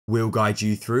We'll guide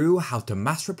you through how to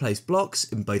mass replace blocks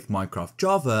in both Minecraft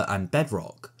Java and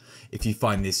Bedrock. If you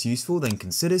find this useful, then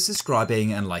consider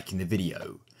subscribing and liking the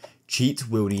video. Cheats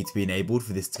will need to be enabled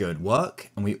for this to go and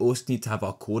work, and we also need to have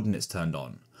our coordinates turned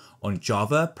on. On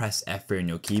Java, press F3 on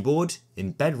your keyboard.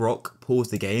 In Bedrock, pause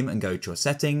the game and go to your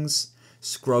settings.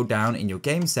 Scroll down in your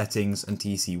game settings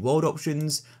until you see world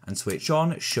options and switch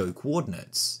on show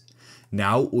coordinates.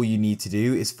 Now all you need to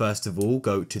do is first of all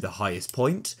go to the highest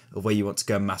point of where you want to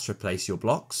go and mass replace your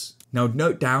blocks. Now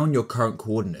note down your current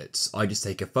coordinates. I just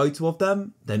take a photo of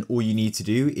them, then all you need to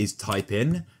do is type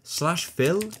in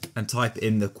 /fill and type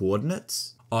in the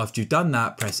coordinates. After you've done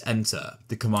that, press enter.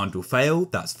 The command will fail,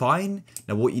 that's fine.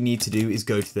 Now what you need to do is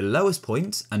go to the lowest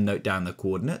point and note down the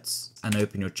coordinates and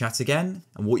open your chat again.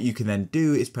 And what you can then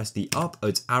do is press the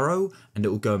upwards arrow and it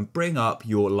will go and bring up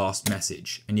your last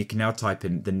message. And you can now type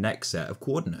in the next set of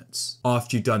coordinates.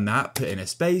 After you've done that, put in a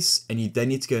space and you then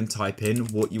need to go and type in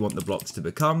what you want the blocks to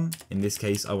become. In this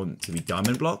case, I want it to be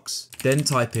diamond blocks. Then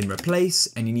type in replace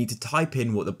and you need to type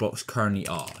in what the blocks currently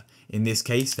are. In this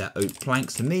case, they're oak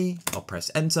planks for me. I'll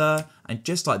press enter, and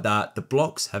just like that, the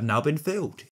blocks have now been filled.